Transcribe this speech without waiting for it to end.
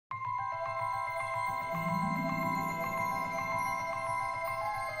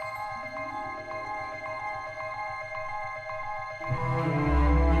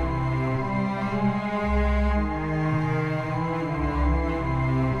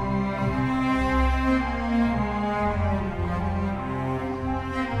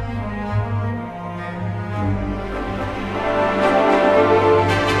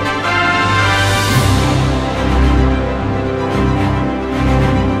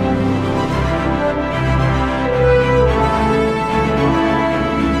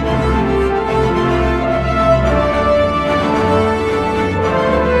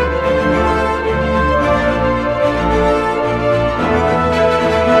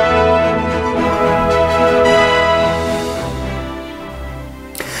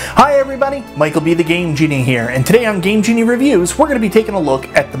MichaelBtheGameGenie here, and today on Game Genie Reviews, we're going to be taking a look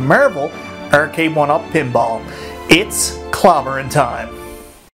at the Marvel Arcade1Up Pinball. It's clobbering time.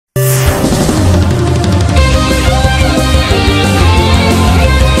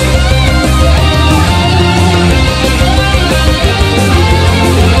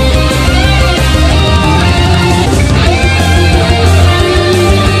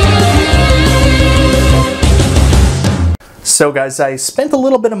 So guys, I spent a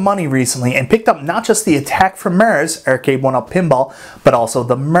little bit of money recently and picked up not just the Attack from Mars Arcade1Up Pinball, but also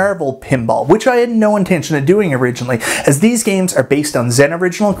the Marvel Pinball, which I had no intention of doing originally, as these games are based on Zen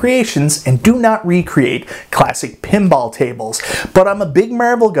original creations and do not recreate classic pinball tables. But I'm a big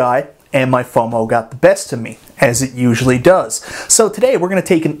Marvel guy, and my FOMO got the best of me, as it usually does. So today we're going to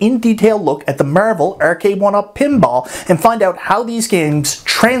take an in-detail look at the Marvel Arcade1Up Pinball and find out how these games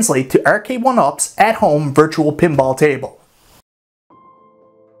translate to Arcade1Up's at-home virtual pinball table.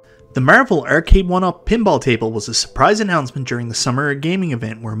 The Marvel Arcade1Up Pinball Table was a surprise announcement during the Summer Gaming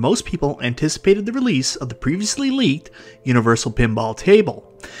event where most people anticipated the release of the previously leaked Universal Pinball Table.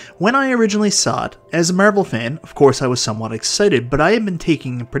 When I originally saw it, as a Marvel fan, of course I was somewhat excited, but I had been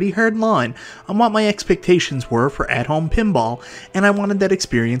taking a pretty hard line on what my expectations were for at-home pinball, and I wanted that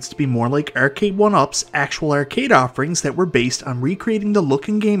experience to be more like Arcade1Up's actual arcade offerings that were based on recreating the look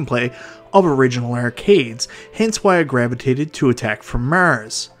and gameplay of original arcades, hence why I gravitated to Attack from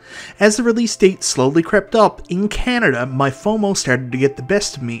Mars. As the release date slowly crept up, in Canada, my FOMO started to get the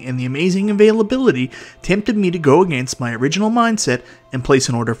best of me, and the amazing availability tempted me to go against my original mindset and place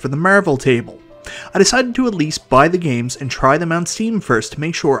an order for the Marvel table. I decided to at least buy the games and try them on Steam first to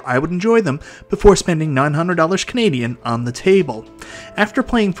make sure I would enjoy them before spending $900 Canadian on the table. After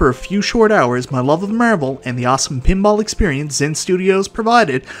playing for a few short hours, my love of Marvel and the awesome pinball experience Zen Studios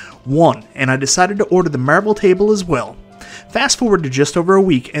provided won, and I decided to order the Marvel table as well. Fast forward to just over a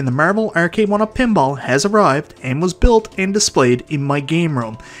week and the Marvel Arcade1Up Pinball has arrived and was built and displayed in my game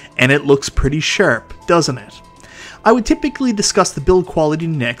room, and it looks pretty sharp, doesn't it? I would typically discuss the build quality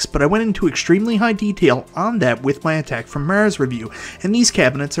next, but I went into extremely high detail on that with my Attack from Mars review, and these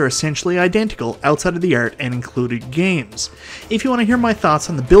cabinets are essentially identical outside of the art and included games. If you want to hear my thoughts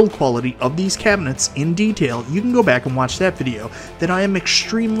on the build quality of these cabinets in detail, you can go back and watch that video that I am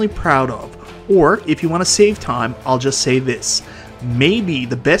extremely proud of. Or, if you want to save time, I'll just say this. Maybe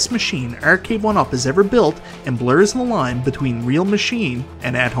the best machine Arcade1Up has ever built and blurs the line between real machine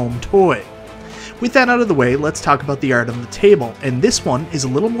and at-home toy. With that out of the way, let's talk about the art on the table, and this one is a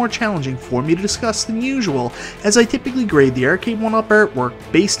little more challenging for me to discuss than usual, as I typically grade the Arcade1Up artwork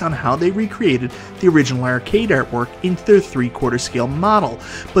based on how they recreated the original arcade artwork into their 3/4 scale model,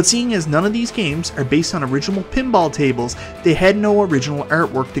 but seeing as none of these games are based on original pinball tables, they had no original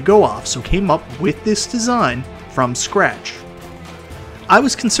artwork to go off, so came up with this design from scratch. I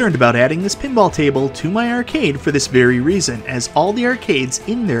was concerned about adding this pinball table to my arcade for this very reason, as all the arcades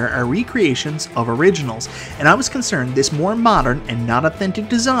in there are recreations of originals, and I was concerned this more modern and not authentic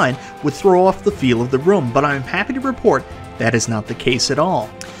design would throw off the feel of the room, but I'm happy to report that is not the case at all.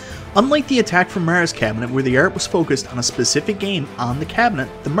 Unlike the Attack from Mars cabinet where the art was focused on a specific game on the cabinet,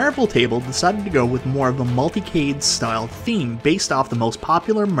 the Marvel table decided to go with more of a multicade style theme based off the most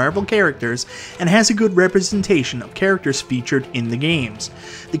popular Marvel characters and has a good representation of characters featured in the games.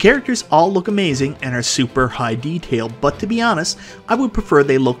 The characters all look amazing and are super high detail, but to be honest, I would prefer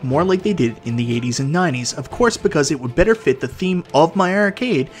they look more like they did in the 80s and 90s, of course because it would better fit the theme of my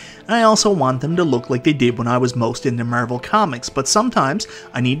arcade, and I also want them to look like they did when I was most into Marvel comics, but sometimes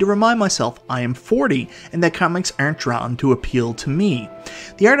I need to remind myself I am 40 and that comics aren't drawn to appeal to me.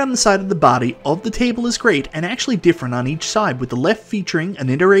 The art on the side of the body of the table is great and actually different on each side, with the left featuring an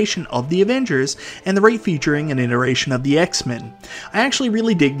iteration of the Avengers and the right featuring an iteration of the X-Men. I actually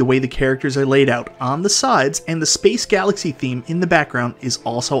really dig the way the characters are laid out on the sides, and the Space Galaxy theme in the background is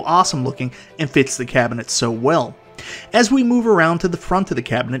also awesome looking and fits the cabinet so well. As we move around to the front of the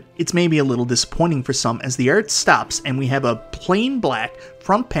cabinet, it's maybe a little disappointing for some as the art stops and we have a plain black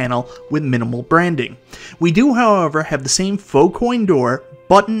front panel with minimal branding. We do, however, have the same faux coin door,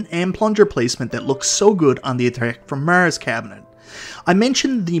 button, and plunger placement that looks so good on the Attack from Mars cabinet. I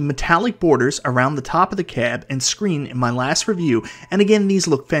mentioned the metallic borders around the top of the cab and screen in my last review, and again these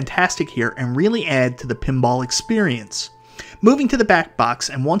look fantastic here and really add to the pinball experience. Moving to the back box,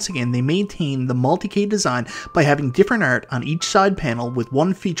 and once again they maintain the multicade design by having different art on each side panel, with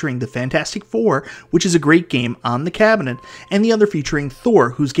one featuring the Fantastic Four, which is a great game, on the cabinet, and the other featuring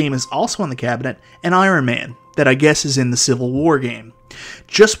Thor, whose game is also on the cabinet, and Iron Man, that I guess is in the Civil War game.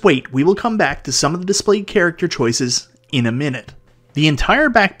 Just wait, we will come back to some of the displayed character choices in a minute. The entire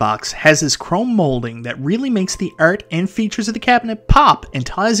back box has this chrome molding that really makes the art and features of the cabinet pop and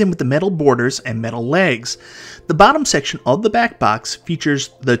ties in with the metal borders and metal legs. The bottom section of the back box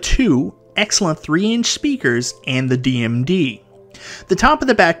features the two excellent 3-inch speakers and the DMD. The top of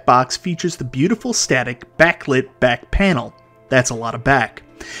the back box features the beautiful static backlit back panel. That's a lot of back.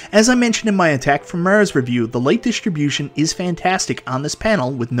 As I mentioned in my Attack from Mars review, the light distribution is fantastic on this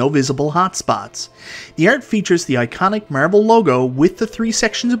panel with no visible hotspots. The art features the iconic Marvel logo with the 3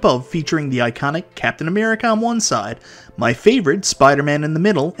 sections above featuring the iconic Captain America on one side, my favorite Spider-Man in the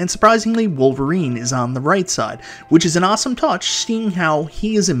middle, and surprisingly Wolverine is on the right side, which is an awesome touch seeing how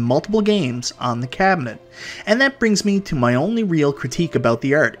he is in multiple games on the cabinet. And that brings me to my only real critique about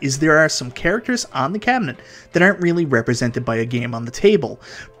the art, is there are some characters on the cabinet that aren't really represented by a game on the table.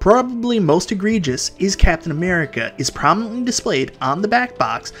 Probably most egregious is Captain America is prominently displayed on the back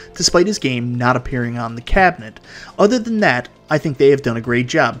box despite his game not appearing on the cabinet. Other than that, I think they have done a great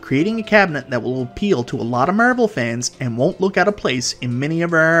job creating a cabinet that will appeal to a lot of Marvel fans and won't look out of place in many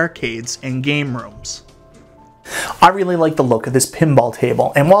of our arcades and game rooms. I really like the look of this pinball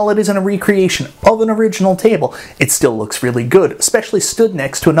table, and while it isn't a recreation of an original table, it still looks really good, especially stood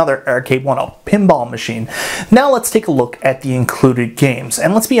next to another Arcade1Up Pinball machine. Now let's take a look at the included games,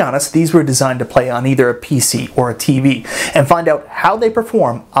 and let's be honest, these were designed to play on either a PC or a TV, and find out how they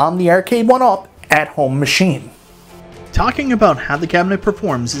perform on the Arcade1Up at-home machine. Talking about how the cabinet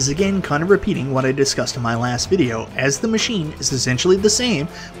performs is again kind of repeating what I discussed in my last video, as the machine is essentially the same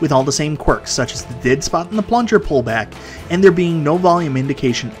with all the same quirks such as the dead spot and the plunger pullback, and there being no volume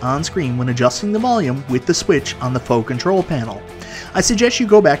indication on screen when adjusting the volume with the switch on the faux control panel. I suggest you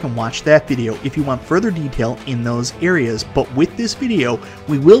go back and watch that video if you want further detail in those areas, but with this video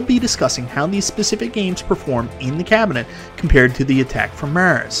we will be discussing how these specific games perform in the cabinet compared to the Attack from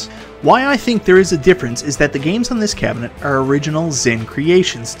Mars. Why I think there is a difference is that the games on this cabinet are original Zen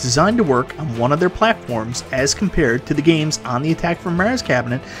creations designed to work on one of their platforms as compared to the games on the Attack from Mars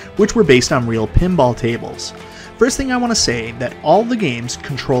cabinet, which were based on real pinball tables. First thing I want to say that all the games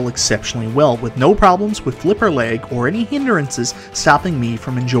control exceptionally well with no problems with flipper lag or any hindrances stopping me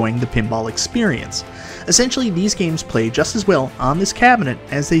from enjoying the pinball experience. Essentially these games play just as well on this cabinet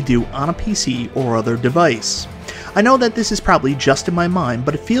as they do on a PC or other device. I know that this is probably just in my mind,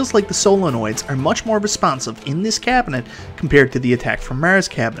 but it feels like the solenoids are much more responsive in this cabinet compared to the Attack from Mars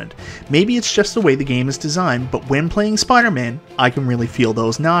cabinet. Maybe it's just the way the game is designed, but when playing Spider-Man, I can really feel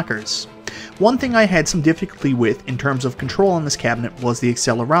those knockers. One thing I had some difficulty with in terms of control on this cabinet was the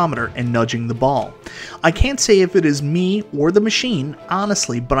accelerometer and nudging the ball. I can't say if it is me or the machine,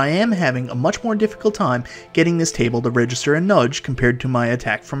 honestly, but I am having a much more difficult time getting this table to register a nudge compared to my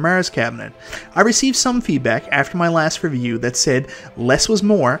Attack from Mars cabinet. I received some feedback after my last review that said less was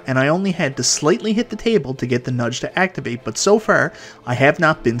more and I only had to slightly hit the table to get the nudge to activate, but so far I have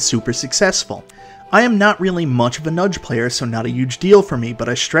not been super successful. I am not really much of a nudge player, so not a huge deal for me, but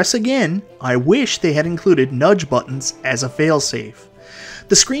I stress again, I wish they had included nudge buttons as a failsafe.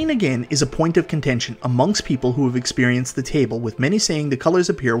 The screen again is a point of contention amongst people who have experienced the table, with many saying the colors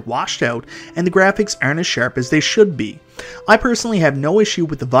appear washed out and the graphics aren't as sharp as they should be. I personally have no issue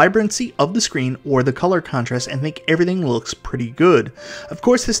with the vibrancy of the screen or the color contrast and think everything looks pretty good. Of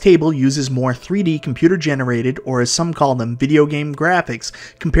course this table uses more 3D computer generated, or as some call them, video game graphics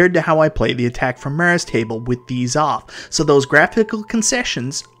compared to how I play the Attack from Mars table with these off, so those graphical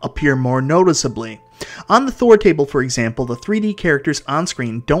concessions appear more noticeably. On the Thor table, for example, the 3D characters on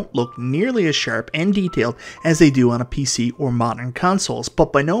screen don't look nearly as sharp and detailed as they do on a PC or modern consoles,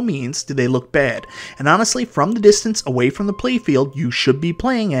 but by no means do they look bad, and honestly, from the distance away from the playfield you should be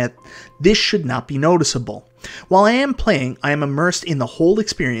playing at, this should not be noticeable. While I am playing, I am immersed in the whole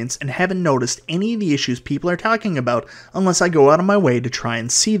experience and haven't noticed any of the issues people are talking about unless I go out of my way to try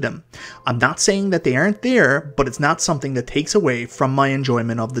and see them. I'm not saying that they aren't there, but it's not something that takes away from my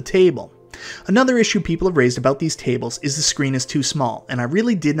enjoyment of the table. Another issue people have raised about these tables is the screen is too small, and I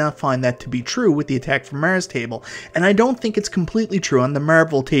really did not find that to be true with the Attack from Mars table, and I don't think it's completely true on the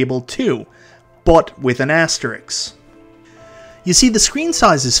Marvel table too, but with an asterisk. You see, the screen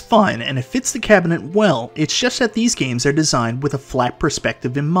size is fine and it fits the cabinet well, it's just that these games are designed with a flat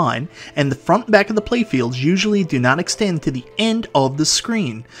perspective in mind, and the front and back of the playfields usually do not extend to the end of the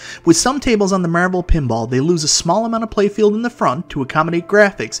screen. With some tables on the Marvel Pinball, they lose a small amount of playfield in the front to accommodate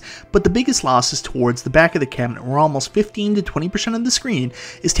graphics, but the biggest loss is towards the back of the cabinet, where almost 15 to 20% of the screen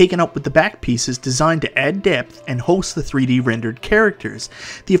is taken up with the back pieces designed to add depth and host the 3D rendered characters.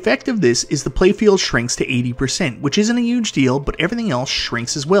 The effect of this is the playfield shrinks to 80%, which isn't a huge deal, but everything else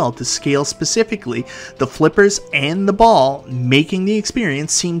shrinks as well to scale, specifically the flippers and the ball, making the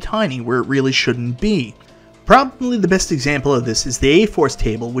experience seem tiny where it really shouldn't be. Probably the best example of this is the A-Force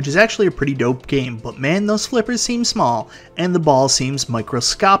table, which is actually a pretty dope game, but man, those flippers seem small, and the ball seems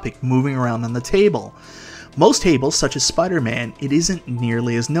microscopic moving around on the table. Most tables, such as Spider-Man, it isn't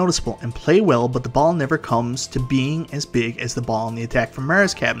nearly as noticeable and play well, but the ball never comes to being as big as the ball in the Attack from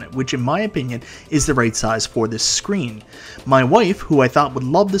Mars cabinet, which in my opinion is the right size for this screen. My wife, who I thought would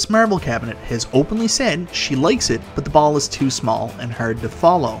love this Marvel cabinet, has openly said she likes it, but the ball is too small and hard to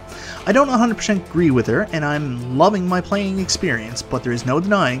follow. I don't 100% agree with her, and I'm loving my playing experience, but there is no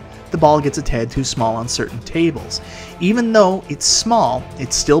denying the ball gets a tad too small on certain tables. Even though it's small,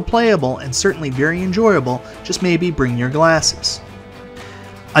 it's still playable and certainly very enjoyable, just maybe bring your glasses.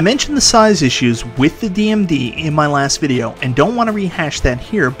 I mentioned the size issues with the DMD in my last video and don't want to rehash that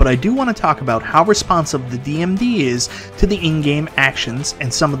here, but I do want to talk about how responsive the DMD is to the in-game actions,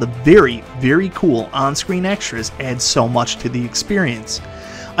 and some of the very cool on-screen extras add so much to the experience.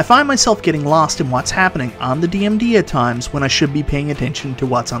 I find myself getting lost in what's happening on the DMD at times when I should be paying attention to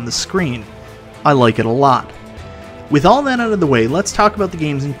what's on the screen. I like it a lot. With all that out of the way, let's talk about the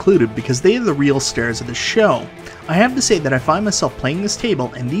games included because they are the real stars of the show. I have to say that I find myself playing this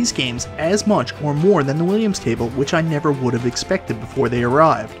table and these games as much or more than the Williams table, which I never would have expected before they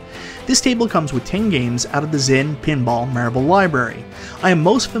arrived. This table comes with 10 games out of the Zen Pinball Marble library. I am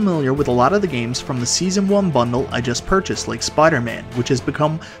most familiar with a lot of the games from the Season 1 bundle I just purchased, like Spider-Man, which has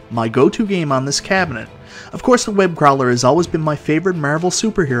become my go-to game on this cabinet. Of course, the web crawler has always been my favorite Marvel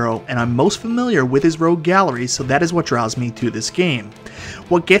superhero, and I'm most familiar with his rogue gallery, so that is what draws me to this game.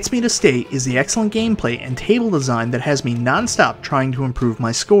 What gets me to stay is the excellent gameplay and table design that has me non-stop trying to improve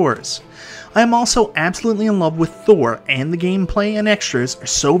my scores. I am also absolutely in love with Thor, and the gameplay and extras are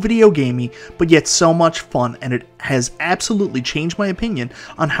so video gamey, but yet so much fun, and it has absolutely changed my opinion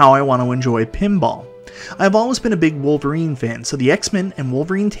on how I want to enjoy pinball. I have always been a big Wolverine fan, so the X-Men and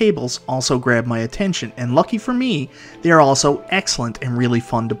Wolverine tables also grab my attention, and lucky for me, they are also excellent and really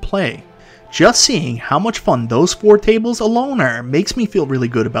fun to play. Just seeing how much fun those 4 tables alone are makes me feel really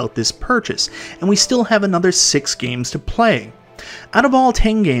good about this purchase, and we still have another 6 games to play. Out of all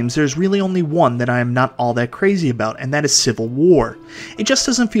 10 games, there's really only one that I am not all that crazy about, and that is Civil War. It just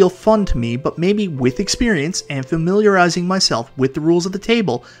doesn't feel fun to me, but maybe with experience and familiarizing myself with the rules of the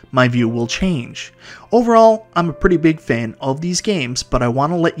table, my view will change. Overall, I'm a pretty big fan of these games, but I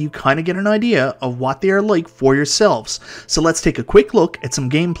want to let you kind of get an idea of what they are like for yourselves. So let's take a quick look at some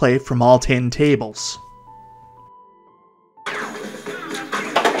gameplay from all 10 tables.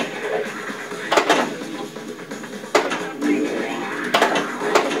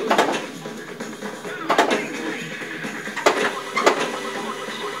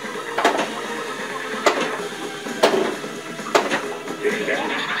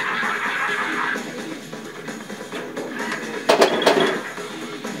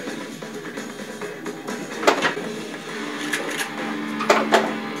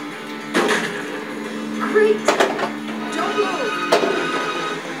 Great! Don't move!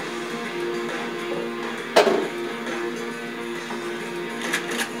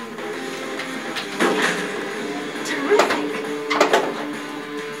 Terrific!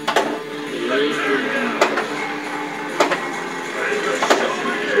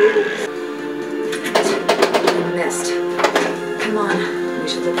 You missed. Come on, we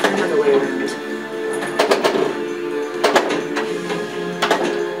should look for another way around.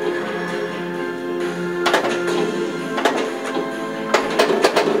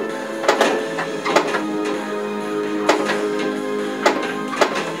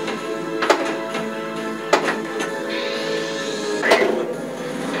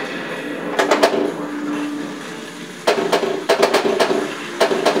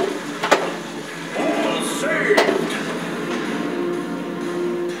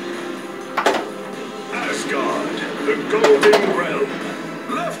 The Golden Realm.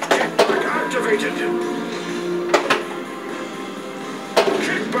 Left kickback activated.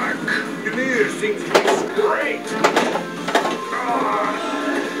 Kickback. Your ears seem to be straight.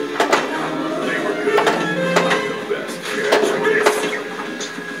 They were good. I'm the best. Catch this.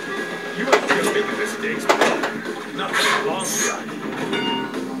 You ain't just making mistakes, man. Not for a long time.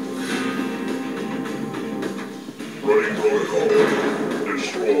 Running protocol.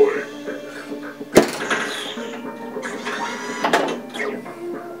 Destroy.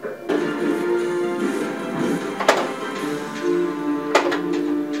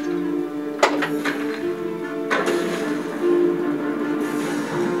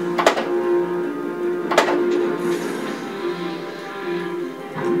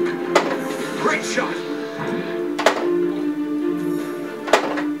 Great shot!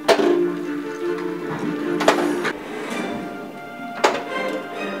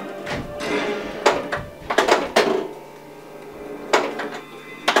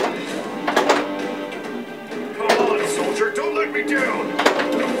 me down!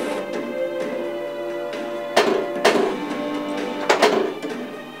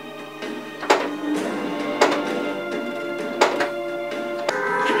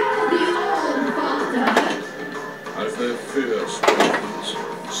 As their fear strengthens,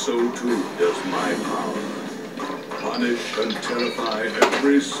 so too does my power. Punish and terrify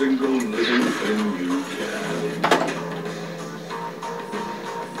every single living thing you can.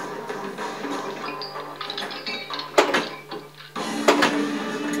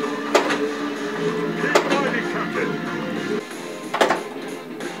 Keep fighting, Captain!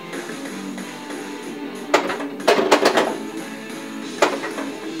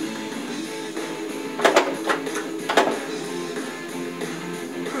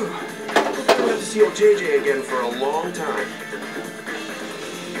 See old JJ again for a long time.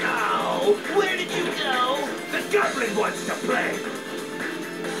 Now, where did you go? The goblin wants to play!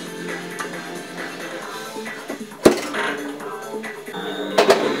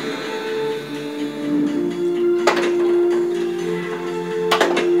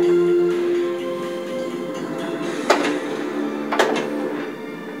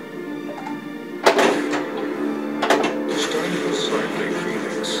 Stand beside me,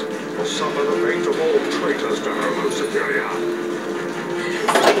 Phoenix. Or suffer the fate of all traitors to Homo Superior.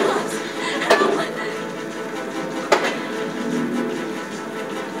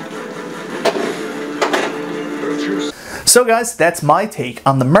 So guys, that's my take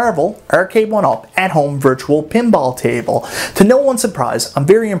on the Marvel Arcade1Up at-home virtual pinball table. To no one's surprise, I'm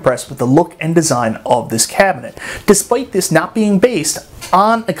very impressed with the look and design of this cabinet. Despite this not being based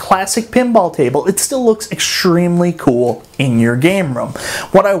on a classic pinball table, it still looks extremely cool in your game room.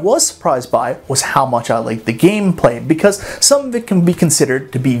 What I was surprised by was how much I liked the gameplay, because some of it can be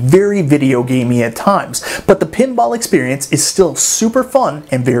considered to be very video gamey at times, but the pinball experience is still super fun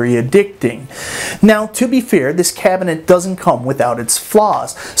and very addicting. Now, to be fair, this cabinet doesn't come without its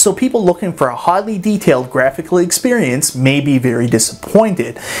flaws, so people looking for a highly detailed graphical experience may be very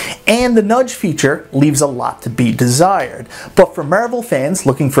disappointed, and the nudge feature leaves a lot to be desired. But for Marvel fans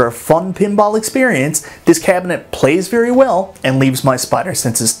looking for a fun pinball experience, this cabinet plays very well and leaves my spider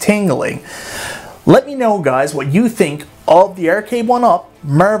senses tingling. Let me know, guys, what you think of the Arcade1Up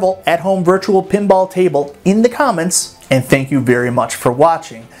Marvel at-home virtual pinball table in the comments, and thank you very much for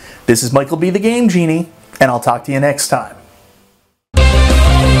watching. This is Michael B. the Game Genie, and I'll talk to you next time.